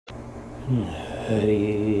हरि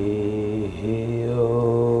ओम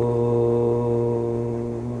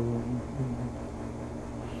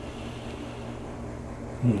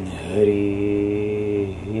हरि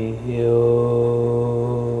ओम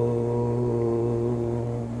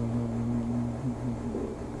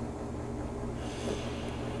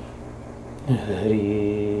हरि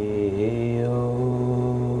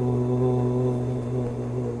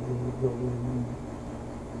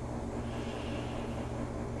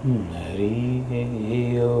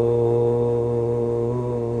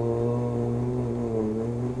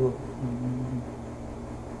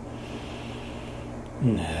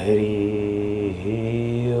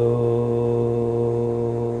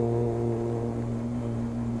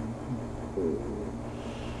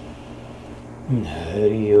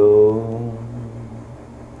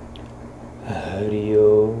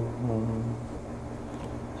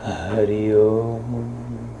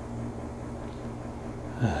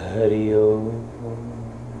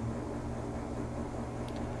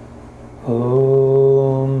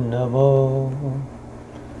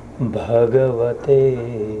भगवते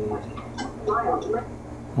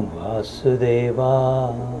वासुदेवाय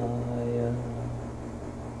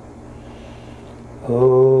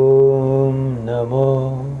ओम नमो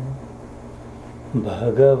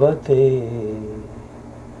भगवते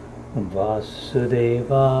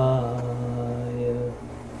वासुदेवाय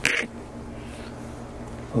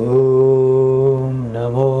ओम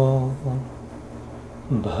नमो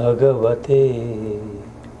भगवते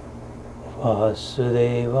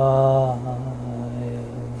वासुदेवाय।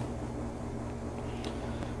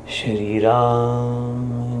 श्री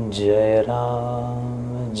राम जय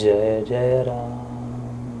जय राम।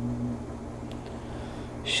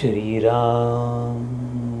 श्री राम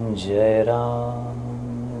जय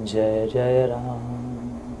जय राम।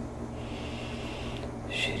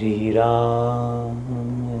 श्री राम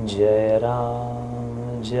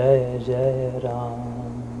जय जय राम।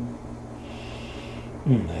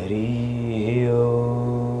 हरि ओम।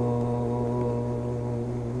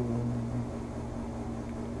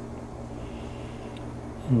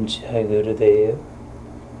 जय गुरुदेव।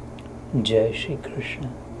 जय श्री कृष्ण।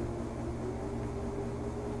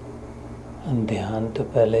 ध्यान तो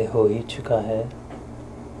पहले हो ही चुका है,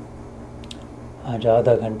 आज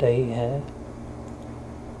आधा घंटा ही है,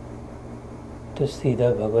 तो सीधा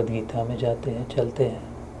भगवद गीता में जाते हैं, चलते हैं।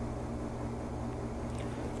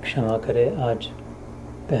 क्षमा करें, आज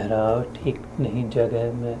पहराव ठीक नहीं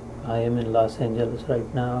जगह में। I am in Los Angeles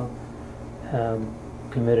right now,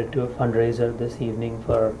 committed to a fundraiser this evening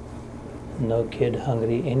for No Kid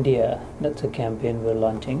Hungry India. That's a campaign we're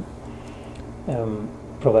launching,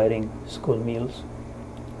 providing school meals.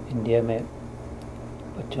 India में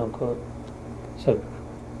बच्चों को, so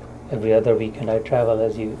every other weekend I travel,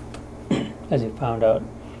 as you found out.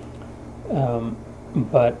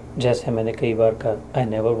 But जैसे मैंने कई बार कहा, I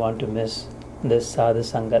never want to miss this साधु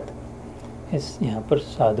संगत। इस यहाँ पर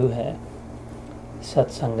साधु है,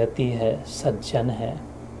 सत्संगति है, सज्जन है।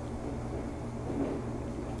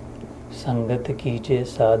 संगत कीजिए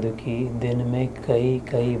साधु की दिन में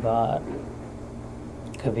कई बार,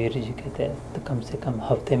 कबीर जी कहते हैं। तो कम से कम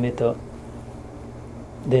हफ्ते में तो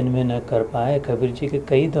दिन में न कर पाए, कबीर जी के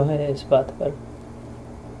कई दोहे हैं इस बात पर।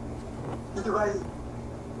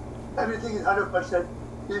 Everything is 100%,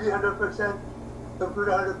 TV 100%,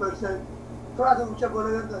 computer 100%. थोड़ा सा ऊंचा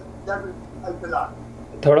बोलेगा तो that will help a lot.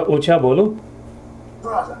 थोड़ा ऊंचा बोलूं?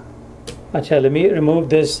 थोड़ा सा। अच्छा, let me remove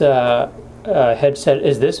this headset.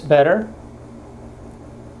 Is this better?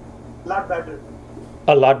 Lot better.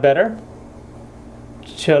 A lot better?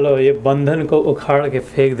 चलो ये बंधन को उखाड़ के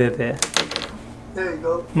फेंक देते हैं। There you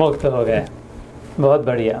go. मुक्त हो गए, बहुत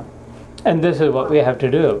बढ़िया। And this is what we have to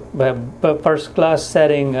do. But first class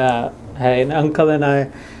setting, and uncle and I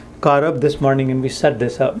caught up this morning and we set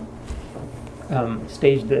this up,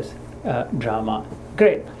 staged this drama.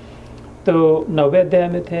 Great. तो 9वें अध्याय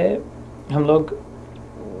में थे हम लोग,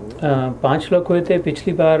 5 श्लोक हुए थे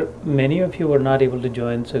पिछली बार। Many of you were not able to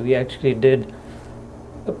join, so we actually did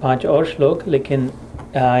 5 और श्लोक, लेकिन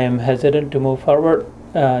I am hesitant to move forward,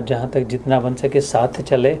 जहाँ तक जितना बन सके साथ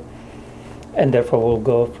चले, and therefore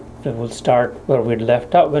we'll start where we'd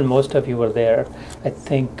left out when most of you were there. I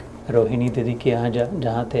think Rohini दीदी के यहाँ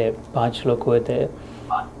जहाँ थे 5 श्लोक हुए थे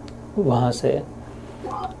वहाँ से।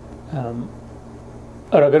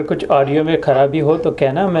 और अगर कुछ ऑडियो में खराबी हो तो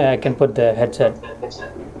कहना, मैं I can put the headset.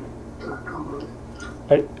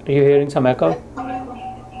 Are you hearing some echo?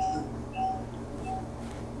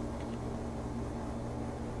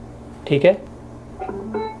 ठीक है?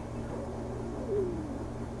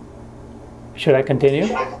 Should I continue?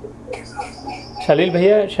 सलील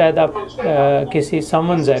भैया शायद आप किसी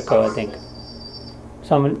someone's echo, I think.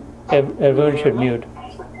 Someone, everyone should mute.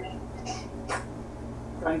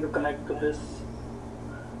 Trying to connect to this.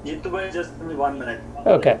 Jitu bhai, just give me 1 minute.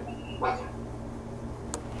 Okay.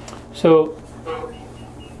 So,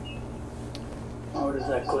 How is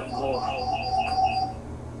that going more?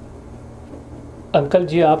 Uncle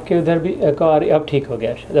जी आपके उधर भी echo आ रही, अब ठीक हो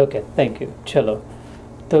गया शायद. Okay, thank you. चलो,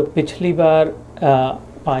 तो पिछली बार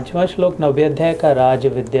 5वां श्लोक 90वें अध्याय का राज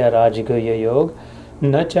विद्या राजगुह्य योग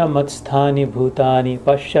न च मत्स्थानि भूतानि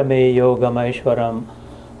पश्य मे योगमैश्वरम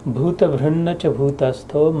भूतभृन्न च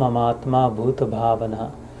भूतस्थो ममात्मा भूत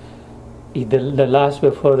भावना. The last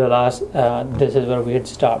before the last, this is where we had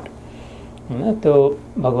stopped. तो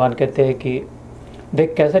भगवान कहते हैं कि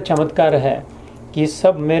देख कैसा चमत्कार है कि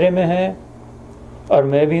सब मेरे में है और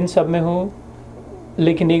मैं भी इन सब में हूँ,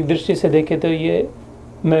 लेकिन एक दृष्टि से देखे तो ये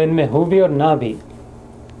मैं इनमें हूँ भी और ना भी,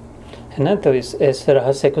 है ना. तो इस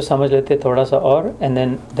रहस्य को समझ लेते थोड़ा सा और, and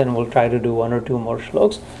then will try to do 1 or 2 more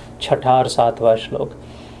shlokas, 6वां और 7वां श्लोक.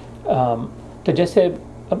 तो जैसे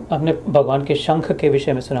हमने भगवान के शंख के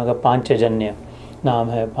विषय में सुना होगा, पांचजन्य नाम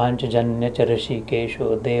है, पांचजन्य च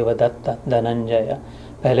ऋषिकेशो देवदत्त धनंजय.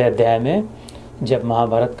 पहले अध्याय में जब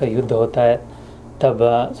महाभारत का युद्ध होता है तब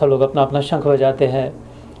सब लोग अपना अपना शंख बजाते हैं.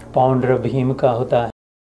 पौंड्र भीम का होता